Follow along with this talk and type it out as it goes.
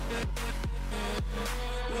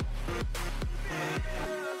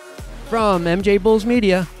From MJ Bulls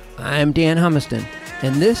Media, I'm Dan Humiston,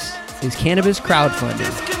 and this is Cannabis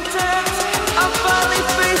Crowdfunding.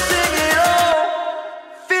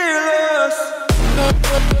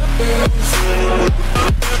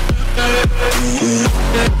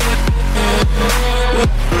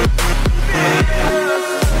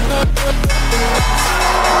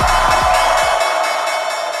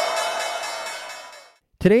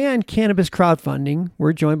 Today on Cannabis Crowdfunding,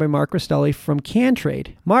 we're joined by Mark Rastelli from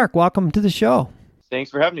CanTrade. Mark, welcome to the show.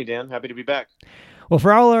 Thanks for having me, Dan. Happy to be back. Well,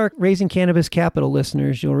 for all our Raising Cannabis Capital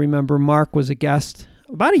listeners, you'll remember Mark was a guest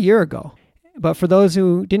about a year ago. But for those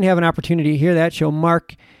who didn't have an opportunity to hear that show,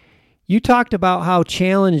 Mark, you talked about how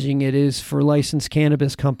challenging it is for licensed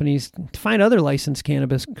cannabis companies to find other licensed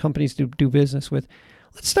cannabis companies to do business with.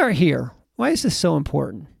 Let's start here. Why is this so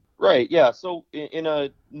important? Right. Yeah. So in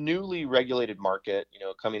a newly regulated market,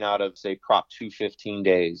 coming out of, say, Prop 215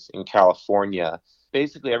 days in California,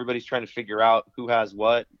 basically everybody's trying to figure out who has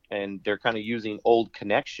what, and they're kind of using old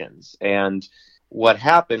connections. And what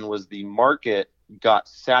happened was the market got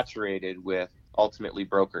saturated with ultimately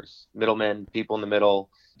brokers, middlemen, people in the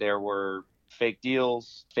middle. There were fake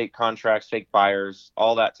deals, fake contracts, fake buyers,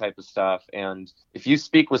 all that type of stuff. And if you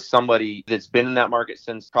speak with somebody that's been in that market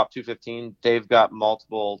since Prop 215, they've got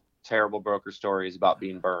multiple terrible broker stories about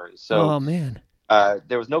being burned. So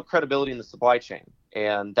there was no credibility in the supply chain.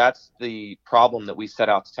 And that's the problem that we set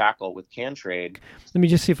out to tackle with CanTrade. Let me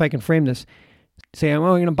just see if I can frame this. Say, I'm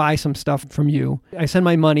going to buy some stuff from you. I send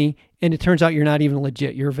my money, and it turns out you're not even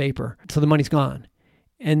legit. You're a vapor. So the money's gone.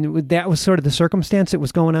 And that was sort of the circumstance that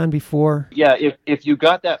was going on before? Yeah, if you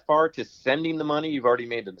got that far to sending the money, you've already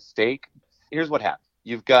made a mistake. Here's what happened.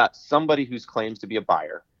 You've got somebody who claims to be a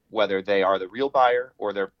buyer, whether they are the real buyer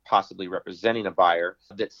or they're possibly representing a buyer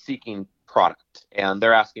that's seeking product. And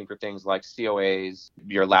they're asking for things like COAs,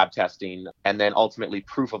 your lab testing, and then ultimately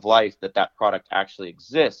proof of life that product actually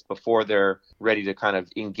exists before they're ready to kind of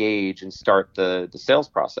engage and start the sales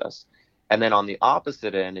process. And then on the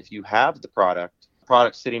opposite end, if you have the product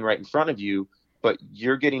sitting right in front of you, but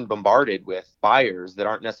you're getting bombarded with buyers that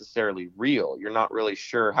aren't necessarily real, you're not really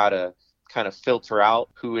sure how to kind of filter out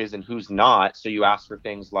who is and who's not. So you ask for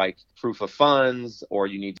things like proof of funds, or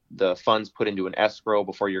you need the funds put into an escrow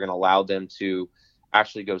before you're going to allow them to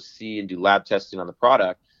actually go see and do lab testing on the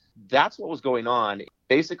product. That's what was going on.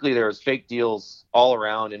 Basically, there was fake deals all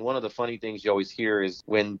around. And one of the funny things you always hear is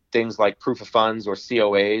when things like proof of funds or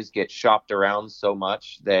COAs get shopped around so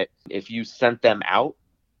much that if you sent them out,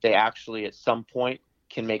 they actually at some point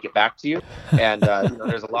can make it back to you. And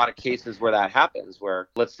there's a lot of cases where that happens, where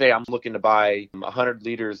let's say I'm looking to buy 100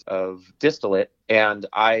 liters of distillate and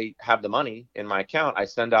I have the money in my account. I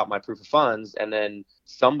send out my proof of funds, and then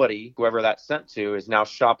somebody, whoever that's sent to, is now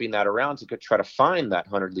shopping that around to try to find that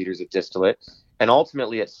 100 liters of distillate. And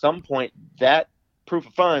ultimately, at some point, that proof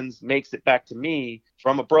of funds makes it back to me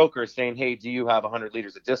from a broker saying, hey, do you have 100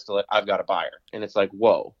 liters of distillate? I've got a buyer. And it's like,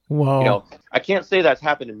 whoa. I can't say that's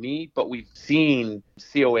happened to me, but we've seen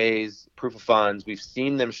COAs, proof of funds. We've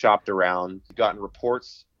seen them shopped around. We've gotten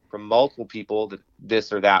reports from multiple people that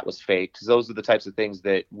this or that was fake. Because those are the types of things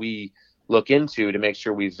that we look into to make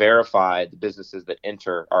sure we verify the businesses that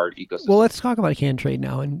enter our ecosystem. Well, let's talk about CanTrade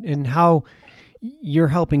now and how you're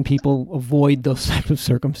helping people avoid those types of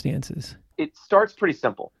circumstances. It starts pretty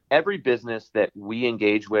simple. Every business that we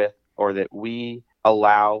engage with or that we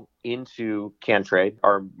allow into CanTrade,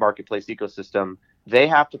 our marketplace ecosystem, they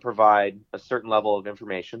have to provide a certain level of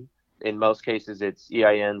information. In most cases, it's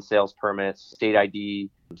EIN, sales permits, state ID,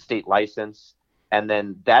 state license. And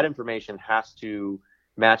then that information has to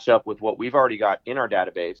match up with what we've already got in our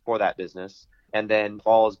database for that business. And then if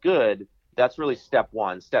all is good, that's really step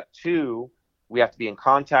one. Step two, we have to be in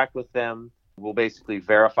contact with them. We'll basically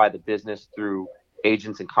verify the business through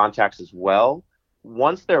agents and contacts as well.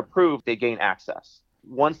 Once they're approved, they gain access.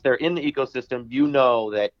 Once they're in the ecosystem, you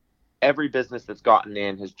know that every business that's gotten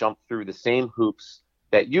in has jumped through the same hoops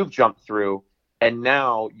that you've jumped through. And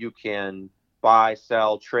now you can buy,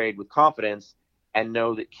 sell, trade with confidence and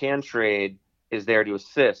know that CanTrade is there to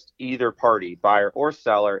assist either party, buyer or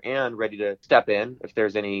seller, and ready to step in if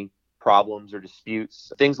there's any problems or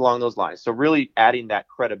disputes, things along those lines. So really adding that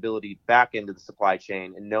credibility back into the supply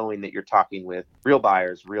chain and knowing that you're talking with real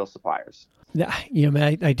buyers, real suppliers.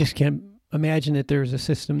 I just can't imagine that there's a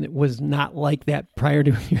system that was not like that prior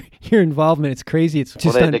to your involvement. It's crazy. It's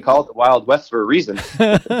just they call it the Wild West for a reason.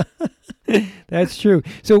 That's true.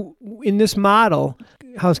 So in this model,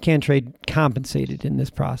 how's CanTrade compensated in this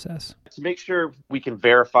process? To make sure we can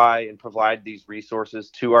verify and provide these resources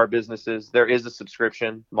to our businesses, there is a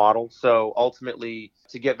subscription model. So ultimately,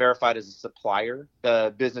 to get verified as a supplier,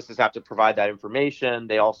 the businesses have to provide that information.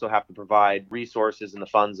 They also have to provide resources and the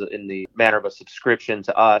funds in the manner of a subscription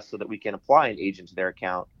to us so that we can apply an agent to their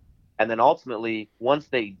account. And then ultimately, once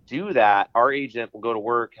they do that, our agent will go to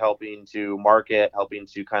work helping to market, helping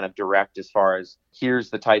to kind of direct as far as here's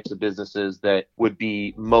the types of businesses that would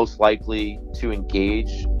be most likely to engage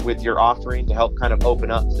with your offering to help kind of open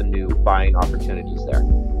up some new buying opportunities there.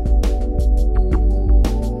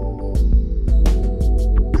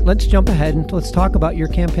 Let's jump ahead and let's talk about your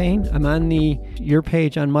campaign. I'm on your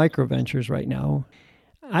page on MicroVentures right now.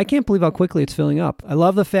 I can't believe how quickly it's filling up. I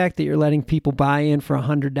love the fact that you're letting people buy in for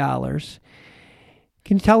 $100.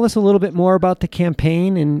 Can you tell us a little bit more about the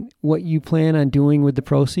campaign and what you plan on doing with the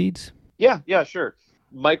proceeds? Yeah, sure.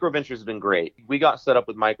 MicroVentures has been great. We got set up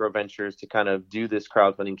with MicroVentures to kind of do this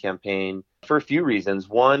crowdfunding campaign for a few reasons.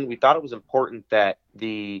 One, we thought it was important that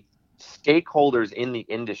the stakeholders in the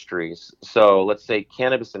industries, so let's say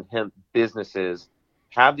cannabis and hemp businesses,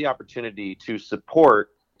 have the opportunity to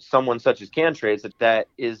support someone such as CanTrades that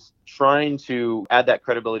is trying to add that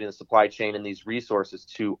credibility in the supply chain and these resources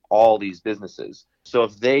to all these businesses. So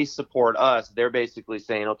if they support us, they're basically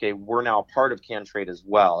saying, okay, we're now a part of CanTrade as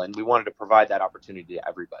well. And we wanted to provide that opportunity to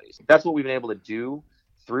everybody. So that's what we've been able to do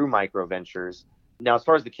through MicroVentures. Now, as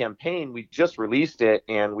far as the campaign, we just released it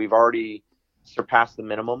and we've already surpassed the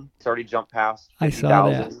minimum. It's already jumped past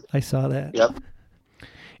 50,000. I saw that. Yep.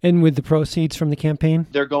 And with the proceeds from the campaign?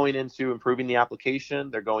 They're going into improving the application.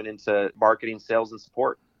 They're going into marketing, sales, and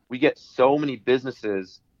support. We get so many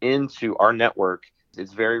businesses into our network.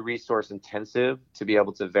 It's very resource intensive to be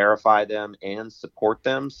able to verify them and support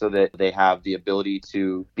them so that they have the ability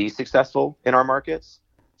to be successful in our markets.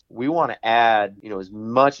 We want to add, as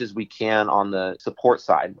much as we can on the support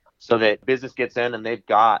side so that business gets in and they've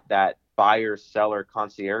got that buyer, seller,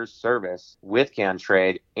 concierge service with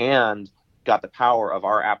CanTrade and got the power of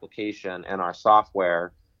our application and our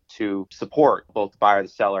software to support both the buyer, the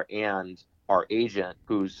seller, and our agent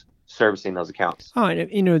who's servicing those accounts. Oh,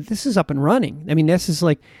 and this is up and running. I mean, this is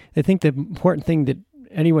I think the important thing that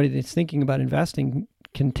anybody that's thinking about investing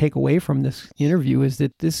can take away from this interview is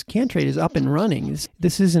that this CanTrade is up and running.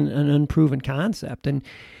 This isn't an unproven concept. And,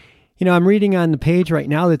 I'm reading on the page right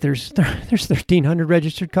now that there's 1,300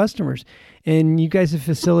 registered customers, and you guys have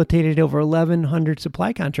facilitated over 1,100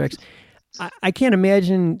 supply contracts. I can't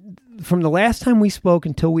imagine from the last time we spoke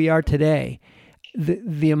until we are today,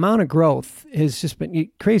 the amount of growth has just been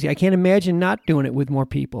crazy. I can't imagine not doing it with more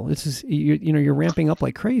people. This is, you're ramping up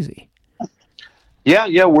like crazy.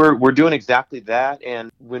 Yeah, we're doing exactly that.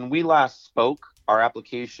 And when we last spoke, our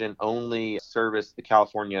application only serviced the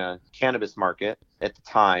California cannabis market at the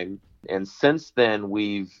time. And since then,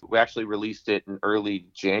 we actually released it in early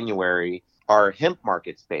January, our hemp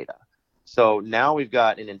market's beta. So now we've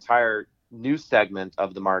got an entire new segment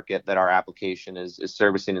of the market that our application is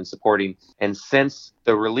servicing and supporting. And since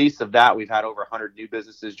the release of that, we've had over 100 new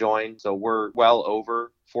businesses join. So we're well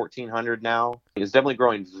over 1,400 now. It's definitely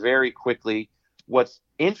growing very quickly. What's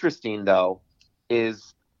interesting, though,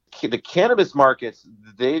 is the cannabis markets,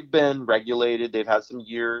 they've been regulated. They've had some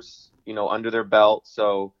years, under their belt.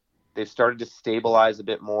 So they've started to stabilize a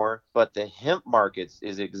bit more. But the hemp markets,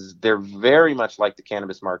 they're very much like the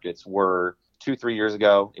cannabis markets were 2-3 years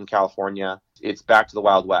ago in California. It's back to the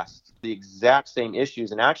Wild West. The exact same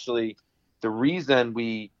issues. And actually, the reason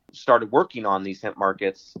we started working on these hemp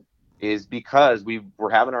markets is because we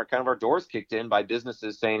were having our doors kicked in by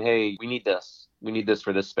businesses saying, hey, we need this. We need this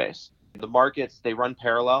for this space. The markets, they run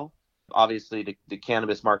parallel. Obviously, the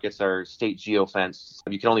cannabis markets are state geofenced.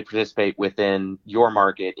 You can only participate within your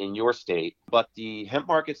market in your state. But the hemp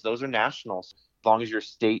markets, those are national. As long as your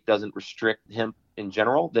state doesn't restrict hemp in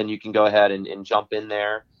general, then you can go ahead and jump in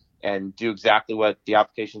there and do exactly what the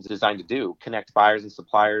application is designed to do. Connect buyers and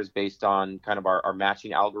suppliers based on kind of our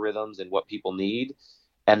matching algorithms and what people need.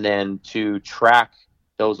 And then to track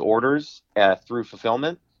those orders through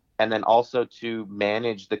fulfillment. And then also to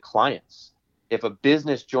manage the clients. If a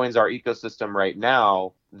business joins our ecosystem right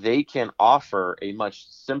now, they can offer a much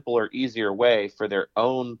simpler, easier way for their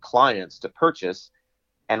own clients to purchase.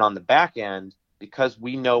 And on the back end, because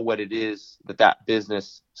we know what it is that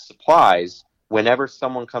business supplies, whenever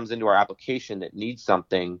someone comes into our application that needs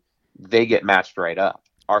something, they get matched right up.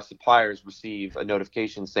 Our suppliers receive a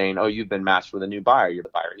notification saying, oh, you've been matched with a new buyer. Your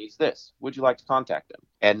buyer needs this. Would you like to contact them?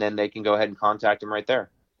 And then they can go ahead and contact them right there.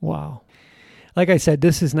 Wow. Like I said,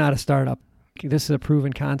 this is not a startup. This is a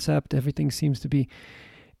proven concept. Everything seems to be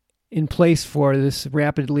in place for this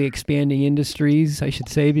rapidly expanding industries, I should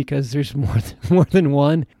say, because there's more than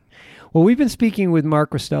one. Well, we've been speaking with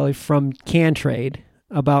Mark Rastelli from CanTrade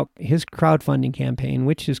about his crowdfunding campaign,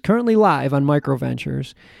 which is currently live on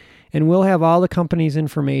MicroVentures. And we'll have all the company's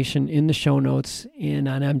information in the show notes and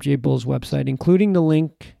on MJ Bull's website, including the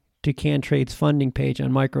link to CanTrade's funding page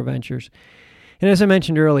on MicroVentures. And as I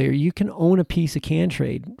mentioned earlier, you can own a piece of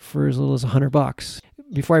CanTrade for as little as $100.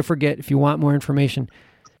 Before I forget, if you want more information,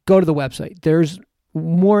 go to the website. There's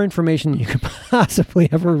more information than you could possibly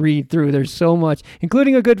ever read through. There's so much,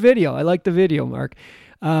 including a good video. I like the video, Mark.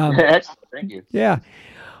 Excellent. Thank you. Yeah.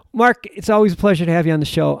 Mark, it's always a pleasure to have you on the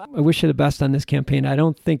show. I wish you the best on this campaign. I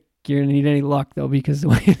don't think you're going to need any luck, though, because the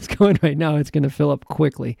way it's going right now, it's going to fill up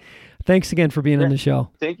quickly. Thanks again for being on the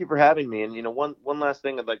show. Thank you for having me. And, one last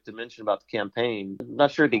thing I'd like to mention about the campaign. I'm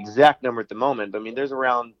not sure the exact number at the moment, but there's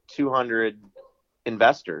around 200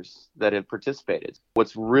 investors that have participated.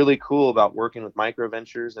 What's really cool about working with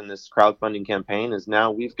MicroVentures and this crowdfunding campaign is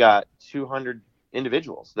now we've got 200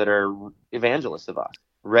 individuals that are evangelists of us,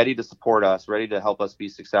 ready to support us, ready to help us be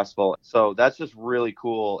successful. So that's just really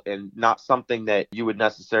cool, and not something that you would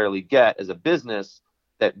necessarily get as a business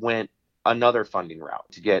that went another funding route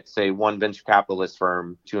to get, say, one venture capitalist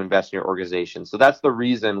firm to invest in your organization. So that's the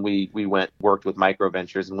reason we worked with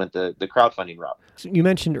MicroVentures and went the crowdfunding route. So you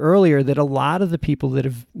mentioned earlier that a lot of the people that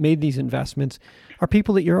have made these investments are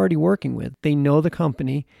people that you're already working with. They know the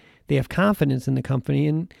company, they have confidence in the company,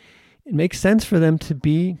 and it makes sense for them to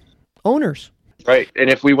be owners. Right.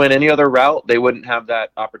 And if we went any other route, they wouldn't have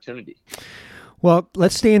that opportunity. Well,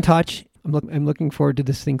 let's stay in touch. I'm looking forward to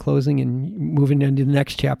this thing closing and moving into the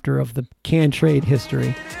next chapter of the CanTrade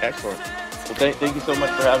history. Excellent. Well, thank you so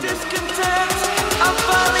much for having me. I'm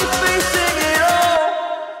finally facing it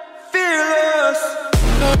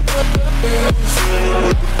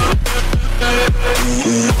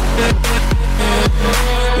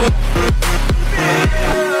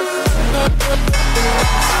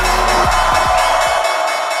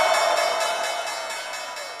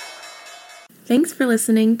Thanks for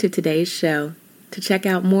listening to today's show. To check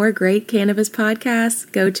out more great cannabis podcasts,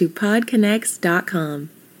 go to podconnects.com.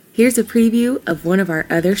 Here's a preview of one of our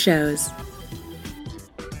other shows.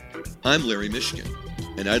 I'm Larry Mishkin,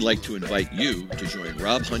 and I'd like to invite you to join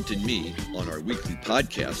Rob Hunt and me on our weekly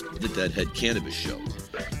podcast, The Deadhead Cannabis Show.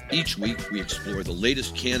 Each week, we explore the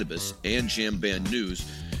latest cannabis and jam band news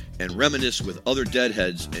and reminisce with other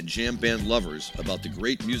Deadheads and jam band lovers about the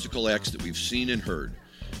great musical acts that we've seen and heard.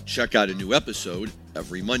 Check out a new episode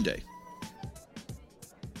every Monday.